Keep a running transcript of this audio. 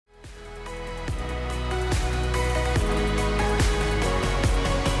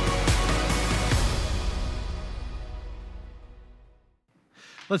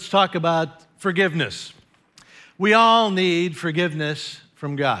Let's talk about forgiveness. We all need forgiveness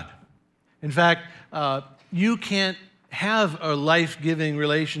from God. In fact, you can't have a life-giving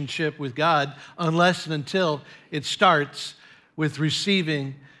relationship with God unless and until it starts with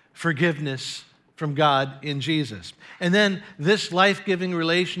receiving forgiveness from God in Jesus. And then this life-giving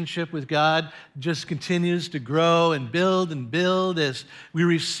relationship with God just continues to grow and build as we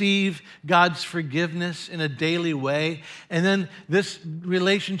receive God's forgiveness in a daily way. And then this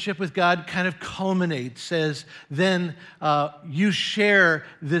relationship with God kind of culminates as then you share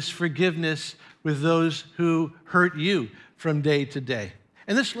this forgiveness with those who hurt you from day to day.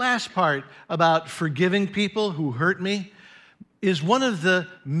 And this last part about forgiving people who hurt me is one of the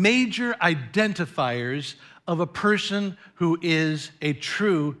major identifiers of a person who is a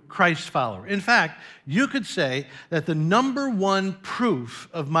true Christ follower. In fact, you could say that the number one proof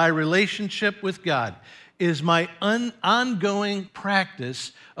of my relationship with God is my ongoing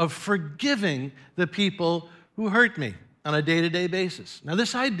practice of forgiving the people who hurt me on a day-to-day basis. Now,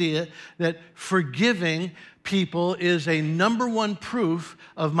 this idea that forgiving people is a number one proof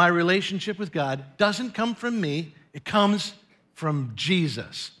of my relationship with God doesn't come from me. It comes from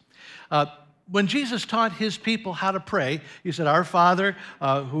Jesus. When Jesus taught his people how to pray, he said, "Our Father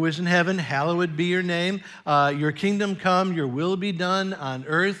who is in heaven, hallowed be your name. Your kingdom come, your will be done on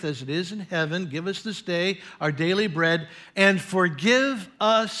earth as it is in heaven. Give us this day our daily bread, and forgive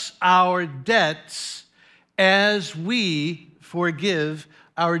us our debts as we forgive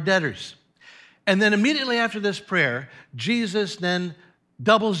our debtors." And then immediately after this prayer, Jesus then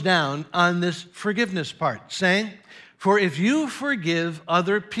doubles down on this forgiveness part, saying, "For if you forgive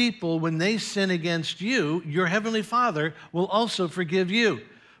other people when they sin against you, your heavenly Father will also forgive you.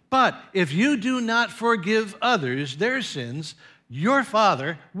 But if you do not forgive others their sins, your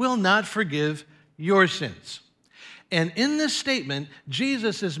Father will not forgive your sins." And in this statement,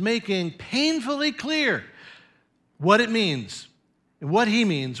 Jesus is making painfully clear what it means and what he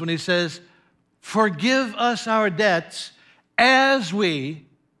means when he says, "Forgive us our debts as we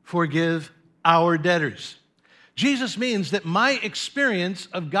forgive our debtors." Jesus means that my experience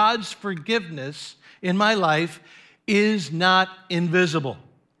of God's forgiveness in my life is not invisible.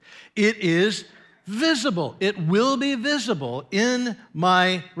 It is visible. It will be visible in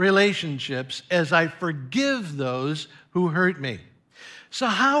my relationships as I forgive those who hurt me. So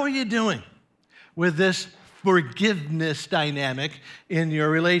how are you doing with this forgiveness dynamic in your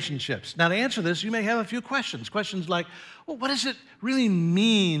relationships? Now, to answer this, you may have a few questions. Questions like, well, what does it really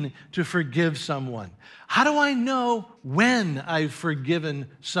mean to forgive someone? How do I know when I've forgiven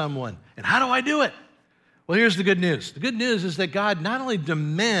someone? And how do I do it? Well, here's the good news. The good news is that God not only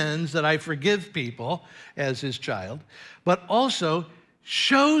demands that I forgive people as his child, but also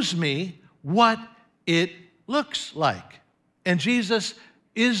shows me what it looks like. And Jesus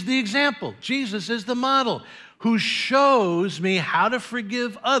is the example. Jesus is the model who shows me how to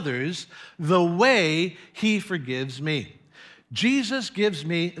forgive others the way he forgives me. Jesus gives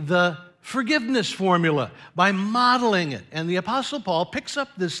me the forgiveness formula by modeling it. And the Apostle Paul picks up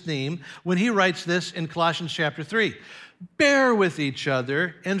this theme when he writes this in Colossians chapter 3. "Bear with each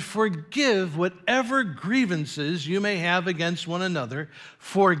other and forgive whatever grievances you may have against one another.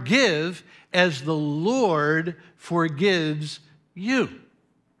 Forgive as the Lord forgives you."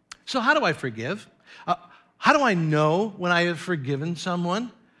 So how do I forgive? How do I know when I have forgiven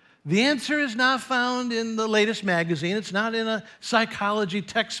someone? The answer is not found in the latest magazine. It's not in a psychology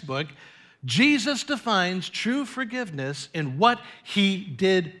textbook. Jesus defines true forgiveness in what he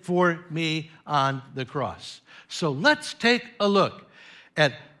did for me on the cross. So let's take a look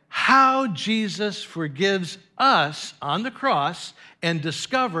at how Jesus forgives us on the cross and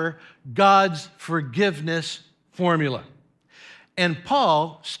discover God's forgiveness formula. And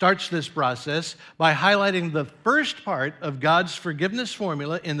Paul starts this process by highlighting the first part of God's forgiveness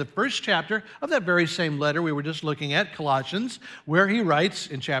formula in the first chapter of that very same letter we were just looking at, Colossians, where he writes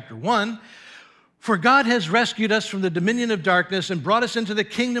in chapter 1, "For God has rescued us from the dominion of darkness and brought us into the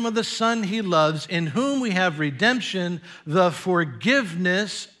kingdom of the Son he loves, in whom we have redemption, the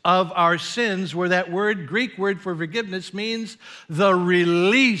forgiveness of our sins," where that word, Greek word for forgiveness, means the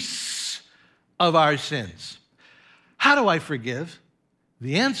release of our sins. How do I forgive?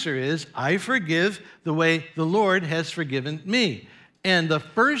 The answer is, I forgive the way the Lord has forgiven me. And the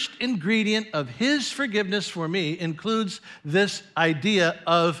first ingredient of his forgiveness for me includes this idea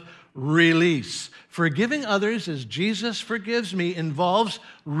of release. Forgiving others as Jesus forgives me involves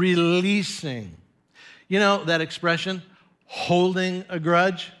releasing. You know that expression, holding a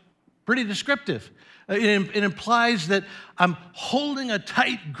grudge? Pretty descriptive. It implies that I'm holding a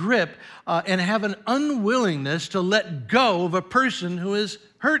tight grip and have an unwillingness to let go of a person who has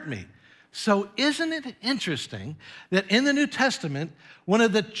hurt me. So isn't it interesting that in the New Testament, one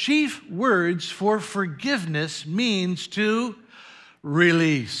of the chief words for forgiveness means to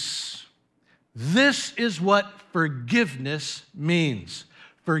release? This is what forgiveness means.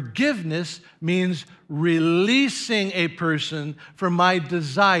 Forgiveness means releasing a person from my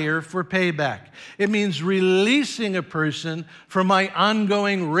desire for payback. It means releasing a person from my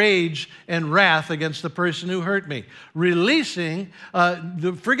ongoing rage and wrath against the person who hurt me.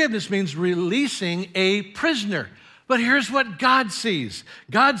 The forgiveness means releasing a prisoner. But here's what God sees.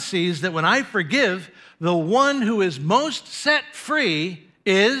 God sees that when I forgive, the one who is most set free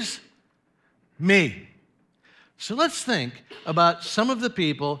is me. So let's think about some of the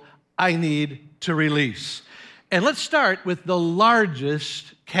people I need to release. And let's start with the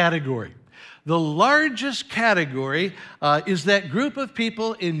largest category. The largest category is that group of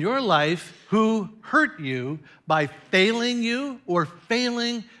people in your life who hurt you by failing you or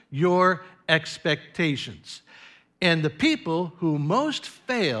failing your expectations. And the people who most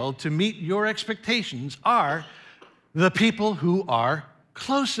fail to meet your expectations are the people who are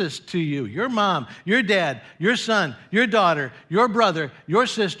closest to you. Your mom, your dad, your son, your daughter, your brother, your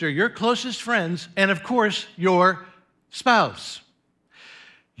sister, your closest friends, and of course, your spouse.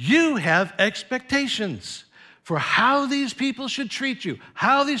 You have expectations for how these people should treat you,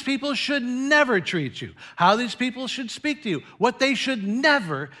 how these people should never treat you, how these people should speak to you, what they should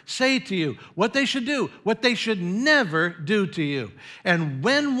never say to you, what they should do, what they should never do to you. And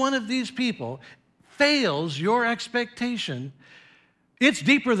when one of these people fails your expectation, it's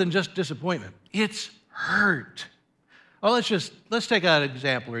deeper than just disappointment. It's hurt. Oh, let's take an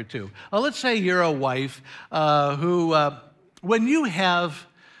example or two. Let's say you're a wife who, when you have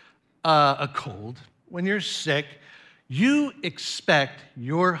a cold, when you're sick, you expect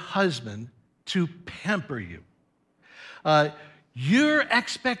your husband to pamper you. Your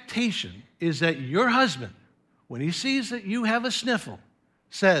expectation is that your husband, when he sees that you have a sniffle,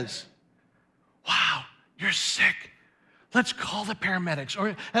 says, "Wow, you're sick. Let's call the paramedics,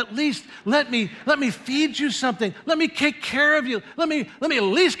 or at least let me feed you something. Let me take care of you. Let me at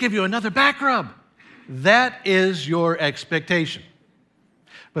least give you another back rub." That is your expectation.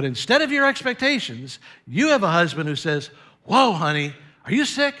 But instead of your expectations, you have a husband who says, "Whoa, honey, are you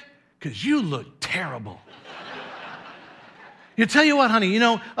sick? Because you look terrible." You tell you what, honey,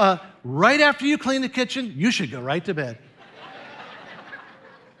 right after you clean the kitchen, you should go right to bed.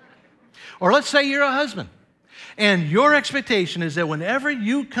 Or let's say you're a husband, and your expectation is that whenever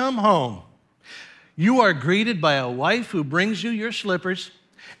you come home, you are greeted by a wife who brings you your slippers,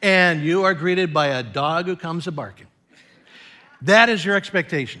 and you are greeted by a dog who comes a-barking. That is your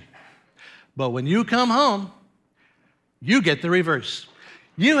expectation. But when you come home, you get the reverse.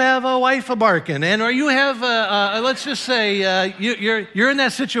 You have a wife a-barking, or you have, let's just say, you're in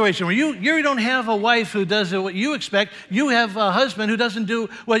that situation where you don't have a wife who does what you expect. You have a husband who doesn't do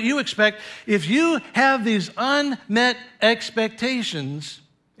what you expect. If you have these unmet expectations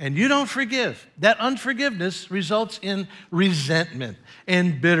and you don't forgive, that unforgiveness results in resentment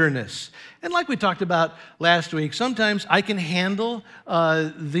and bitterness. And like we talked about last week, sometimes I can handle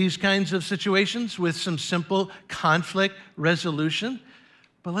these kinds of situations with some simple conflict resolution.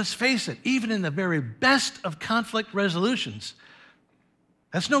 But let's face it, even in the very best of conflict resolutions,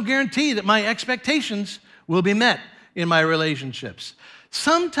 that's no guarantee that my expectations will be met in my relationships.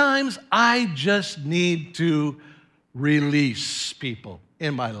 Sometimes I just need to release people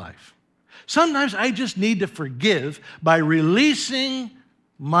in my life. Sometimes I just need to forgive by releasing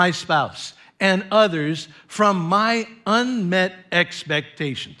my spouse and others from my unmet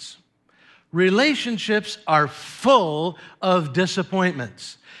expectations. Relationships are full of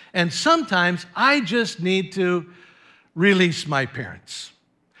disappointments. And sometimes I just need to release my parents,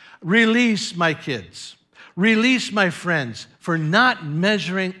 release my kids, release my friends for not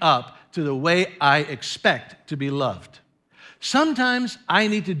measuring up to the way I expect to be loved. Sometimes I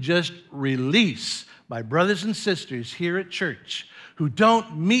need to just release my brothers and sisters here at church who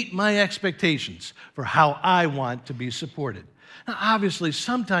don't meet my expectations for how I want to be supported. Now, obviously,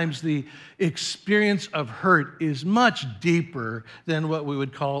 sometimes the experience of hurt is much deeper than what we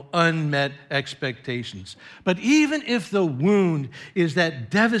would call unmet expectations. But even if the wound is that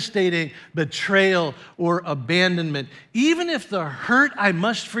devastating betrayal or abandonment, even if the hurt I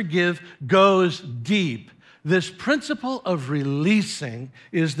must forgive goes deep, this principle of releasing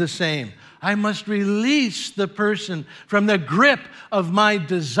is the same. I must release the person from the grip of my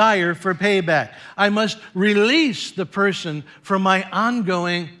desire for payback. I must release the person from my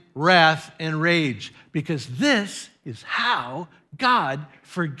ongoing wrath and rage, because this is how God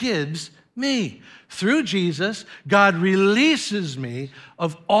forgives me. Through Jesus, God releases me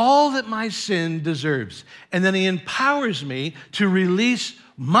of all that my sin deserves. And then he empowers me to release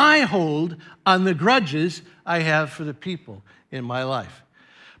my hold on the grudges I have for the people in my life.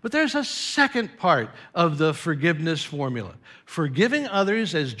 But there's a second part of the forgiveness formula. Forgiving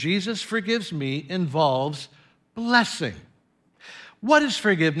others as Jesus forgives me involves blessing. What is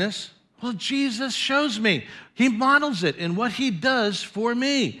forgiveness? Well, Jesus shows me. He models it in what he does for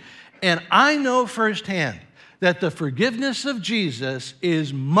me. And I know firsthand that the forgiveness of Jesus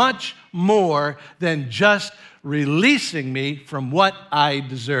is much more than just releasing me from what I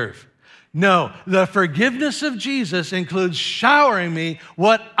deserve. No, the forgiveness of Jesus includes showering me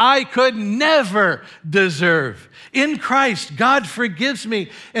what I could never deserve. In Christ, God forgives me,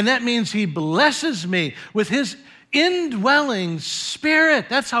 and that means he blesses me with his indwelling spirit.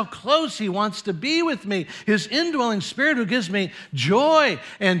 That's how close he wants to be with me. His indwelling spirit who gives me joy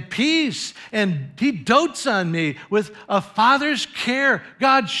and peace, and he dotes on me with a father's care.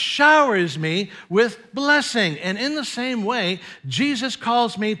 God showers me with blessing. And in the same way, Jesus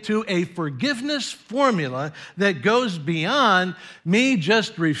calls me to a forgiveness formula that goes beyond me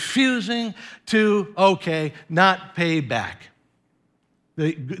just refusing to, not pay back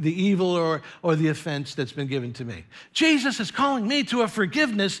the evil or the offense that's been given to me. Jesus is calling me to a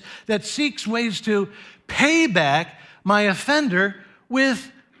forgiveness that seeks ways to pay back my offender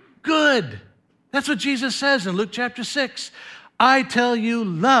with good. That's what Jesus says in Luke chapter 6. I tell you,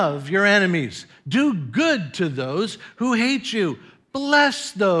 love your enemies. Do good to those who hate you.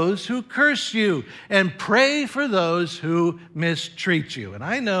 Bless those who curse you, and pray for those who mistreat you. And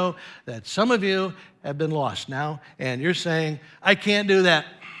I know that some of you have been lost now, and you're saying, I can't do that.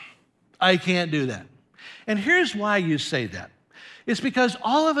 I can't do that. And here's why you say that. It's because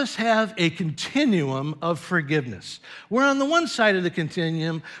all of us have a continuum of forgiveness. Where on the one side of the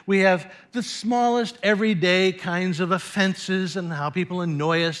continuum, we have the smallest everyday kinds of offenses and how people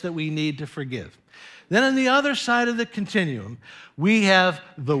annoy us that we need to forgive. Then on the other side of the continuum, we have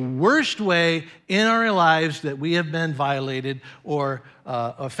the worst way in our lives that we have been violated or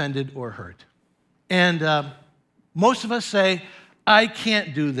offended or hurt. And most of us say, I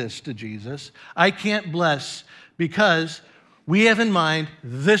can't do this to Jesus. I can't bless because we have in mind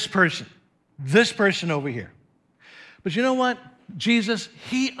this person over here. But you know what? Jesus,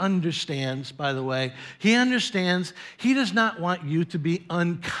 he understands, by the way. He understands he does not want you to be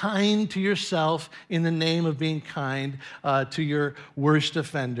unkind to yourself in the name of being kind to your worst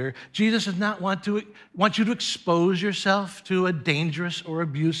offender. Jesus does not want you to expose yourself to a dangerous or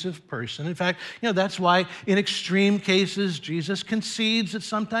abusive person. In fact, that's why in extreme cases, Jesus concedes that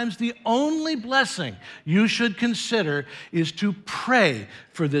sometimes the only blessing you should consider is to pray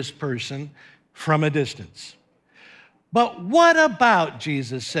for this person from a distance. But what about,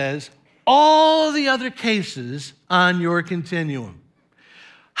 Jesus says, all the other cases on your continuum?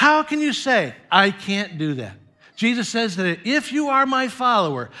 How can you say, I can't do that? Jesus says that if you are my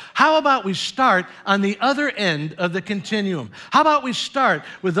follower, how about we start on the other end of the continuum? How about we start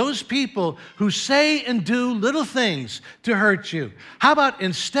with those people who say and do little things to hurt you? How about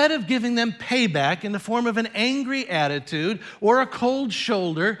instead of giving them payback in the form of an angry attitude or a cold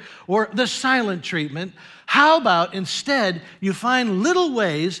shoulder or the silent treatment, how about instead you find little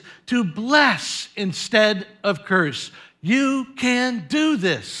ways to bless instead of curse? You can do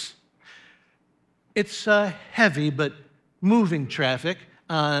this. It's heavy but moving traffic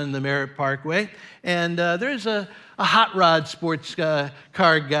on the Merritt Parkway, and there's a hot rod sports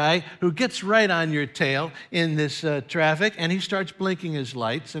car guy who gets right on your tail in this traffic, and he starts blinking his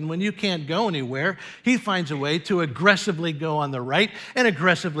lights, and when you can't go anywhere, he finds a way to aggressively go on the right and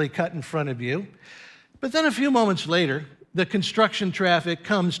aggressively cut in front of you. But then a few moments later, the construction traffic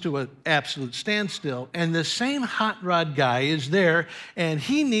comes to an absolute standstill, and the same hot rod guy is there, and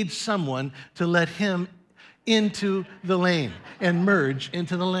he needs someone to let him into the lane and merge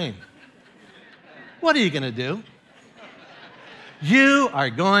into the lane. What are you going to do? You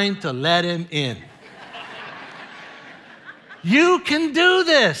are going to let him in. You can do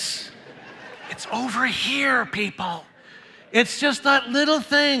this. It's over here, people. It's just that little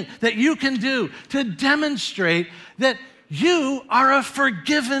thing that you can do to demonstrate that you are a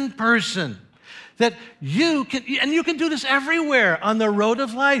forgiven person. That you can do this everywhere on the road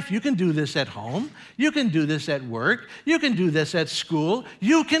of life. You can do this at home. You can do this at work. You can do this at school.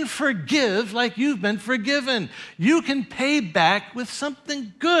 You can forgive like you've been forgiven. You can pay back with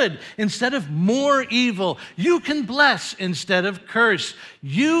something good instead of more evil. You can bless instead of curse.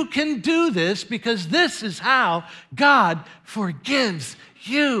 You can do this because this is how God forgives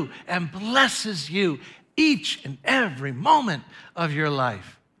you and blesses you each and every moment of your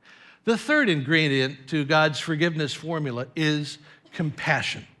life. The third ingredient to God's forgiveness formula is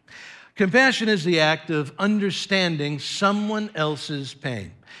compassion. Compassion is the act of understanding someone else's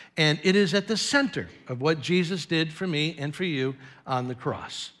pain. And it is at the center of what Jesus did for me and for you on the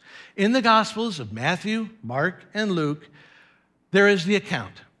cross. In the Gospels of Matthew, Mark, and Luke, there is the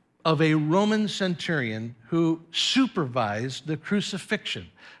account of a Roman centurion who supervised the crucifixion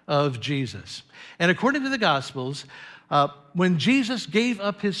of Jesus. And according to the Gospels, when Jesus gave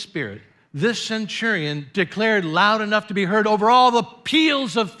up his spirit, this centurion declared loud enough to be heard over all the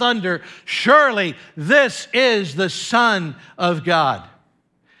peals of thunder, "Surely this is the Son of God."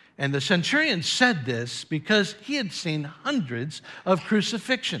 And the centurion said this because he had seen hundreds of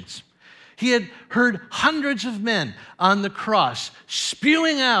crucifixions. He had heard hundreds of men on the cross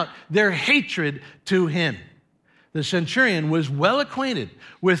spewing out their hatred to him. The centurion was well acquainted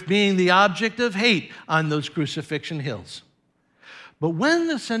with being the object of hate on those crucifixion hills. But when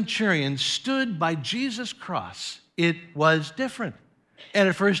the centurion stood by Jesus' cross, it was different. And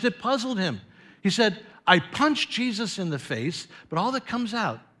at first it puzzled him. He said, "I punch Jesus in the face, but all that comes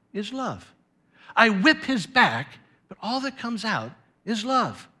out is love. I whip his back, but all that comes out is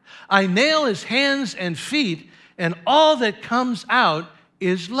love. I nail his hands and feet, and all that comes out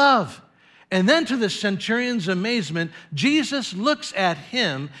is love." And then to the centurion's amazement, Jesus looks at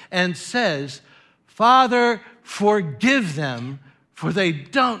him and says, "Father, forgive them, for they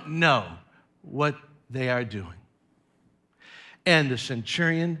don't know what they are doing." And the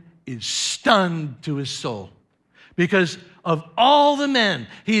centurion is stunned to his soul because of all the men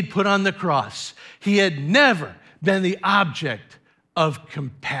he had put on the cross, he had never been the object of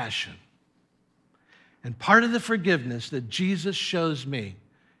compassion. And part of the forgiveness that Jesus shows me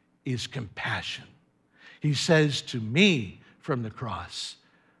is compassion. He says to me from the cross,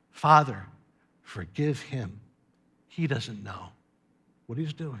 "Father, forgive him. He doesn't know what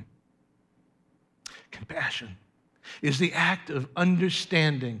he's doing." Compassion is the act of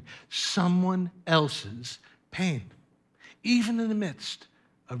understanding someone else's pain, even in the midst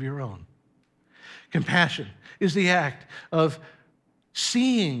of your own. Compassion is the act of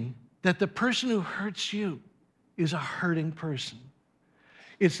seeing that the person who hurts you is a hurting person.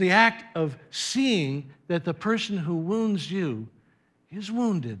 It's the act of seeing that the person who wounds you is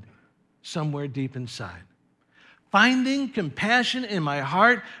wounded somewhere deep inside. Finding compassion in my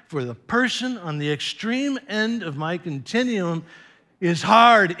heart for the person on the extreme end of my continuum is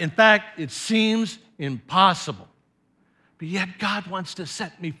hard. In fact, it seems impossible. But yet God wants to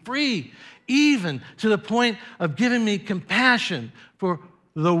set me free, even to the point of giving me compassion for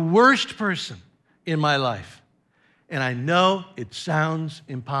the worst person in my life. And I know it sounds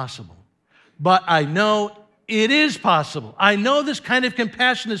impossible, but I know it is possible. I know this kind of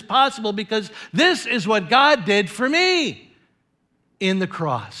compassion is possible because this is what God did for me in the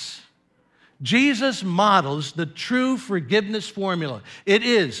cross. Jesus models the true forgiveness formula. It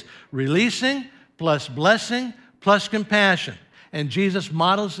is releasing plus blessing plus compassion. And Jesus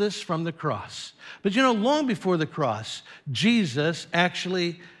models this from the cross. But you know, long before the cross, Jesus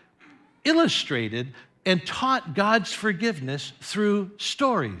actually illustrated and taught God's forgiveness through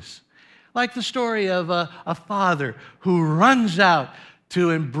stories. Like the story of a father who runs out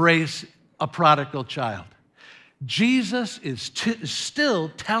to embrace a prodigal child. Jesus is still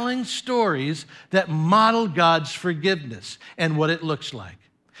telling stories that model God's forgiveness and what it looks like.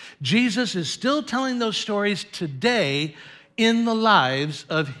 Jesus is still telling those stories today in the lives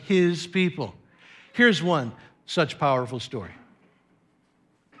of his people. Here's one such powerful story.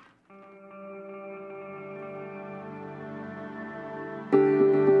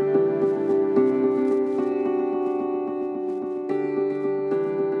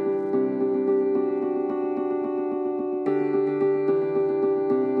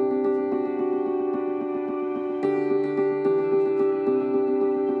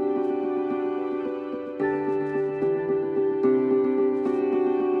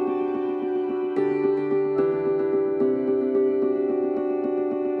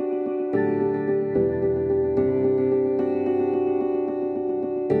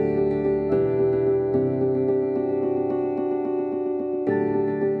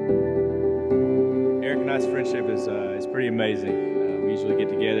 Friendship is pretty amazing. We usually get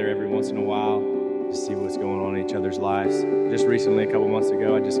together every once in a while to see what's going on in each other's lives. Just recently, a couple months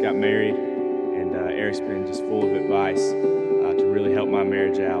ago, I just got married, and Eric's been just full of advice to really help my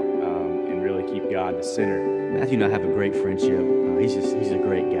marriage out and really keep God the center. Matthew and I have a great friendship. He's a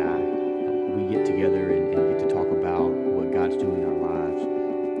great guy. We get together and get to talk about what God's doing in our lives,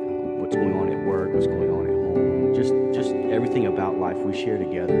 what's going on at work, what's going on at home, just everything about life we share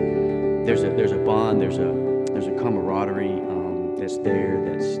together. There's a bond, there's a camaraderie that's there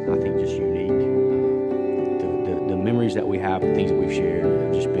that's, I think, just unique. The memories that we have, the things that we've shared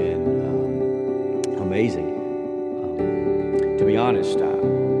have just been amazing. To be honest, I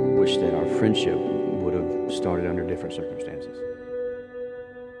wish that our friendship would have started under different circumstances.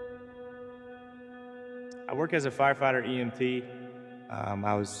 I work as a firefighter EMT.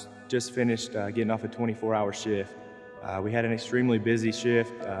 I was just finished getting off a 24-hour shift. We had an extremely busy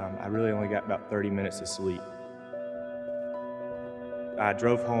shift. I really only got about 30 minutes of sleep. I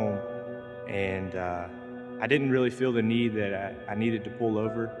drove home, and I didn't really feel the need that I needed to pull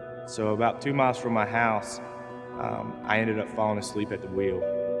over. So about 2 miles from my house, I ended up falling asleep at the wheel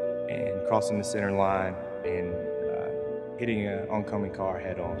and crossing the center line and hitting an oncoming car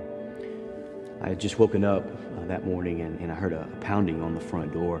head on. I had just woken up that morning and I heard a pounding on the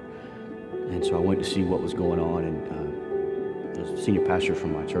front door. And so I went to see what was going on, and the senior pastor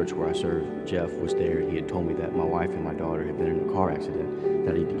from my church where I serve, Jeff, was there. He had told me that my wife and my daughter had been in a car accident,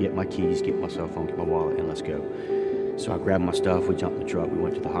 that I need to get my keys, get my cell phone, get my wallet, and let's go. So I grabbed my stuff, we jumped in the truck, we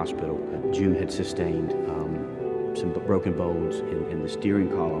went to the hospital. June had sustained some broken bones, and the steering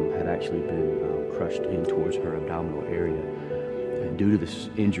column had actually been crushed in towards her abdominal area. And due to the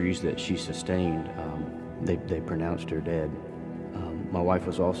injuries that she sustained, they pronounced her dead. My wife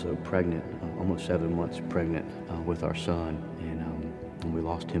was also pregnant, almost 7 months pregnant with our son, and we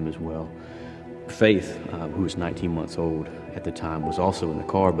lost him as well. Faith, who was 19 months old at the time, was also in the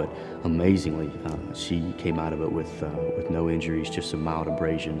car, but amazingly, she came out of it with no injuries, just some mild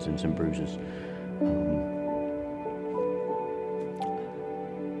abrasions and some bruises.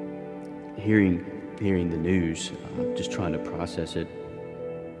 Hearing the news, just trying to process it,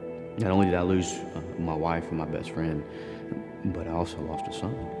 not only did I lose my wife and my best friend, but I also lost a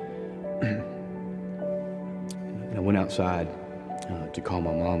son. And I went outside to call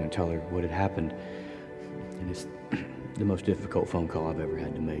my mom and tell her what had happened, and it's the most difficult phone call I've ever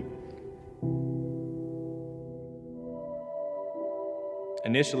had to make.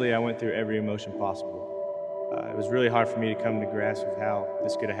 Initially, I went through every emotion possible. It was really hard for me to come to grasp with how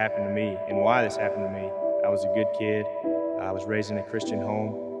this could have happened to me and why this happened to me. I was a good kid. I was raised in a Christian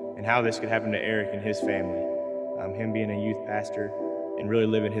home, and how this could happen to Eric and his family. Him being a youth pastor and really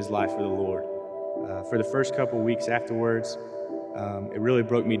living his life for the Lord. For the first couple weeks afterwards, it really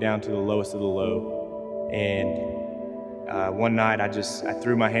broke me down to the lowest of the low. And one night I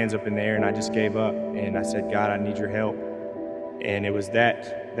threw my hands up in the air and I just gave up. And I said, God, I need your help. And it was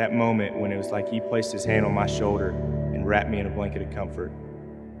that moment when it was like he placed his hand on my shoulder and wrapped me in a blanket of comfort.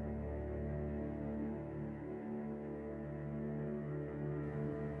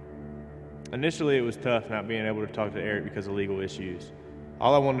 Initially, it was tough not being able to talk to Eric because of legal issues.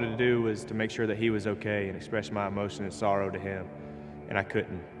 All I wanted to do was to make sure that he was okay and express my emotion and sorrow to him, and I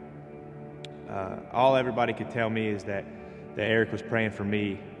couldn't. All everybody could tell me is that Eric was praying for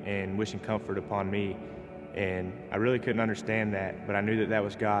me and wishing comfort upon me, and I really couldn't understand that, but I knew that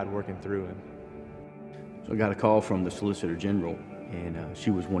was God working through him. So I got a call from the Solicitor General, and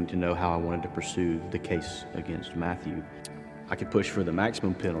she was wanting to know how I wanted to pursue the case against Matthew. I could push for the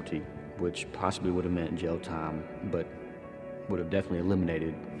maximum penalty, which possibly would have meant jail time, but would have definitely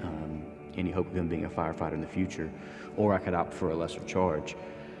eliminated any hope of him being a firefighter in the future, or I could opt for a lesser charge.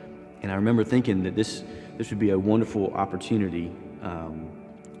 And I remember thinking that this would be a wonderful opportunity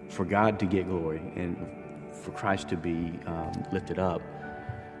for God to get glory and for Christ to be lifted up.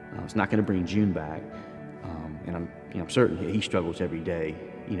 It's not going to bring June back, and I'm certain he struggles every day,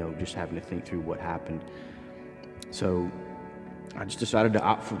 just having to think through what happened. So I just decided to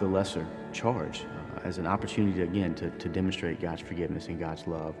opt for the lesser charge as an opportunity, again, to demonstrate God's forgiveness and God's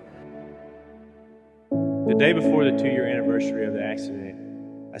love. The day before the 2-year anniversary of the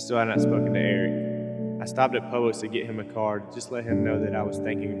accident, I still had not spoken to Eric. I stopped at Publix to get him a card, just let him know that I was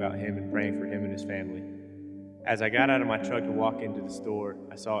thinking about him and praying for him and his family. As I got out of my truck to walk into the store,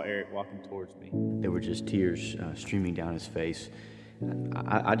 I saw Eric walking towards me. There were just tears streaming down his face.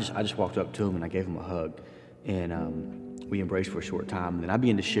 I just walked up to him and I gave him a hug, and we embraced for a short time, and then I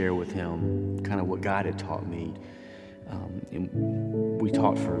began to share with him kind of what God had taught me. And we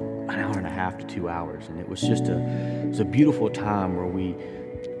talked for an hour and a half to 2 hours, and it was just a beautiful time where we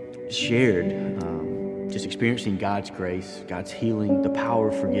shared just experiencing God's grace, God's healing, the power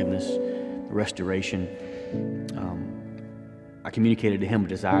of forgiveness, restoration. I communicated to him a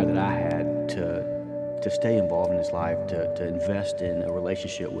desire that I had to stay involved in his life, to invest in a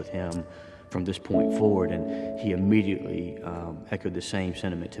relationship with him from this point forward, and he immediately echoed the same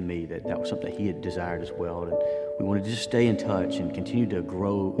sentiment to me, that was something he had desired as well. And we wanted to just stay in touch and continue to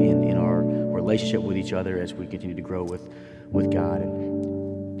grow in our relationship with each other as we continue to grow with God.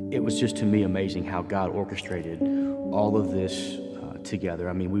 And it was just, to me, amazing how God orchestrated all of this together.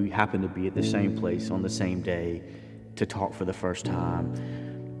 I mean, we happened to be at the same place on the same day to talk for the first time.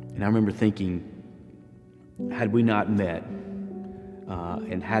 And I remember thinking, had we not met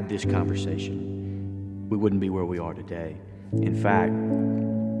and had this conversation, we wouldn't be where we are today. In fact,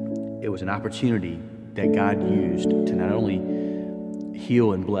 it was an opportunity that God used to not only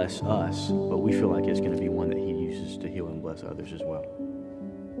heal and bless us, but we feel like it's going to be one that He uses to heal and bless others as well.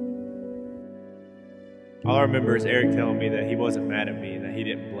 All I remember is Eric telling me that he wasn't mad at me and that he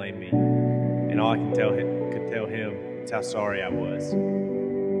didn't blame me. And all I could tell him is how sorry I was.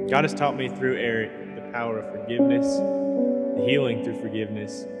 God has taught me through Eric the power of forgiveness, the healing through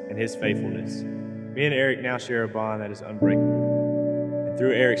forgiveness, and His faithfulness. Me and Eric now share a bond that is unbreakable. And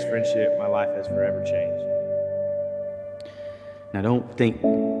through Eric's friendship, my life has forever changed. Now, don't think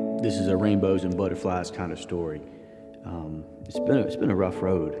this is a rainbows and butterflies kind of story. It's been a rough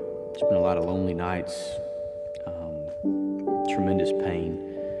road. It's been a lot of lonely nights, tremendous pain,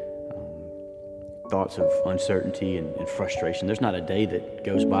 thoughts of uncertainty and frustration. There's not a day that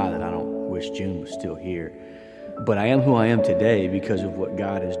goes by that I don't wish June was still here. But I am who I am today because of what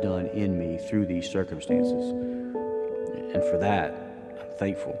God has done in me through these circumstances. And for that, I'm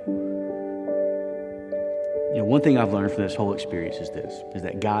thankful. You know, one thing I've learned from this whole experience is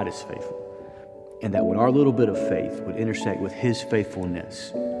that God is faithful. And that when our little bit of faith would intersect with His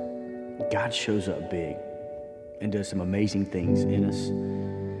faithfulness, God shows up big and does some amazing things in us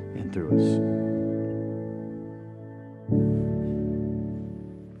and through us.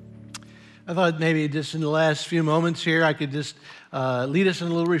 I thought maybe just in the last few moments here, I could just lead us in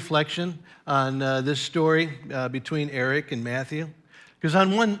a little reflection on this story between Eric and Matthew. Because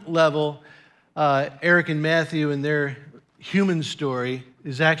on one level, Eric and Matthew and their human story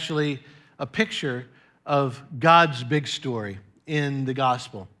is actually a picture of God's big story in the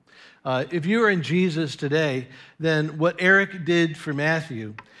gospel. If you are in Jesus today, then what Eric did for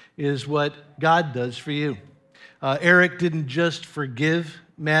Matthew is what God does for you. Eric didn't just forgive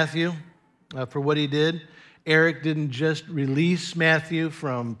Matthew for what he did. Eric didn't just release Matthew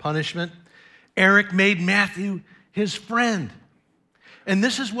from punishment. Eric made Matthew his friend. And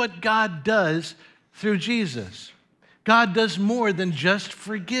this is what God does through Jesus. God does more than just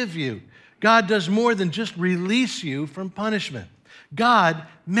forgive you. God does more than just release you from punishment. God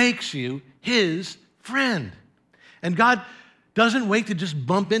makes you His friend. And God doesn't wait to just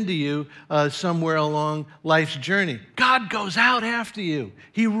bump into you somewhere along life's journey. God goes out after you.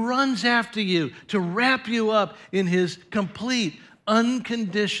 He runs after you to wrap you up in His complete,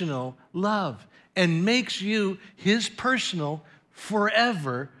 unconditional love and makes you His personal,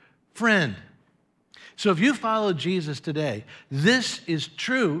 forever friend. So if you follow Jesus today, this is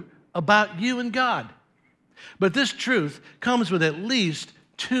true about you and God. But this truth comes with at least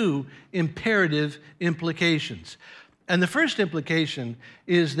two imperative implications. And the first implication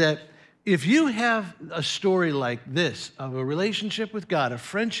is that if you have a story like this of a relationship with God, a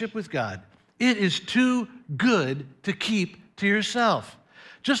friendship with God, it is too good to keep to yourself.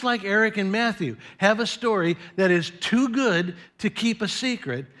 Just like Eric and Matthew have a story that is too good to keep a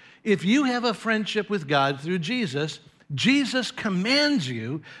secret, if you have a friendship with God through Jesus, Jesus commands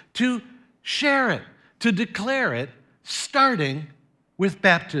you to share it, to declare it, starting with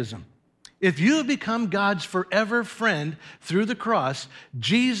baptism. If you have become God's forever friend through the cross,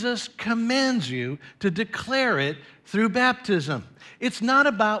 Jesus commands you to declare it through baptism. It's not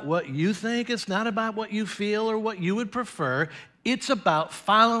about what you think, it's not about what you feel or what you would prefer. It's about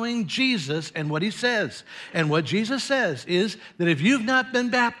following Jesus and what He says. And what Jesus says is that if you've not been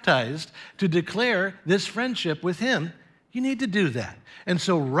baptized to declare this friendship with Him, you need to do that. And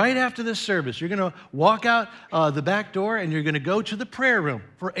so right after this service, you're going to walk out the back door and you're going to go to the prayer room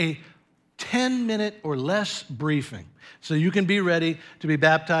for a 10-minute or less briefing so you can be ready to be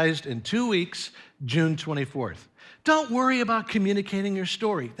baptized in 2 weeks, June 24th. Don't worry about communicating your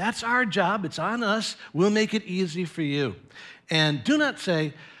story. That's our job. It's on us. We'll make it easy for you. And do not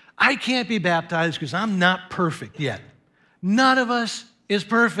say, I can't be baptized because I'm not perfect yet. None of us is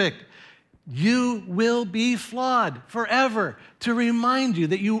perfect. You will be flawed forever to remind you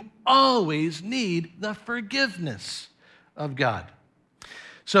that you always need the forgiveness of God.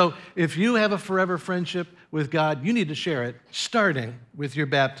 So if you have a forever friendship with God, you need to share it, starting with your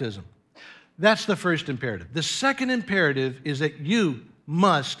baptism. That's the first imperative. The second imperative is that you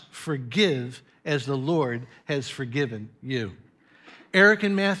must forgive as the Lord has forgiven you. Eric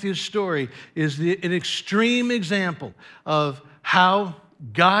and Matthew's story is an extreme example of how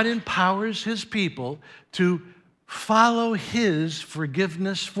God empowers His people to follow His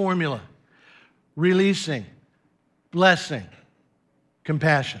forgiveness formula: releasing, blessing,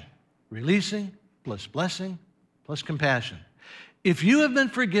 compassion. Releasing plus blessing plus compassion. If you have been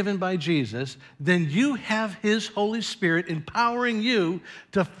forgiven by Jesus, then you have his Holy Spirit empowering you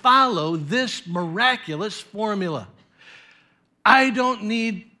to follow this miraculous formula. I don't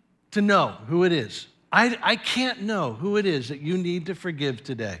need to know who it is. I can't know who it is that you need to forgive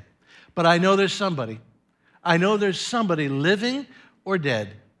today. But I know there's somebody. I know there's somebody living or dead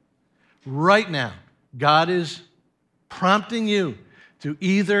right now. God is prompting you to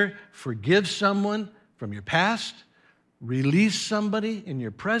either forgive someone from your past, release somebody in your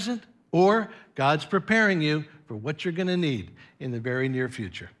present, or God's preparing you for what you're going to need in the very near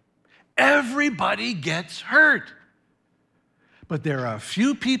future. Everybody gets hurt. But there are a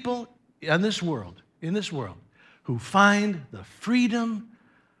few people in this world, who find the freedom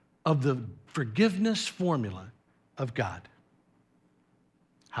of the forgiveness formula of God.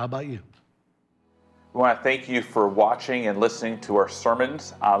 How about you? We want to thank you for watching and listening to our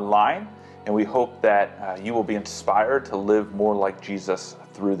sermons online, and we hope that you will be inspired to live more like Jesus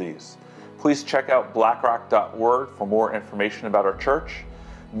through these. Please check out blackrock.org for more information about our church.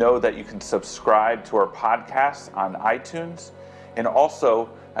 Know that you can subscribe to our podcast on iTunes, and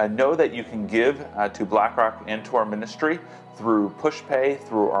also know that you can give to BlackRock and to our ministry through PushPay,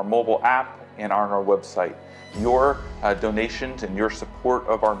 through our mobile app, and on our website. Your donations and your support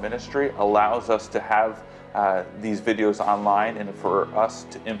of our ministry allows us to have these videos online and for us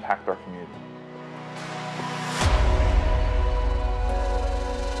to impact our community.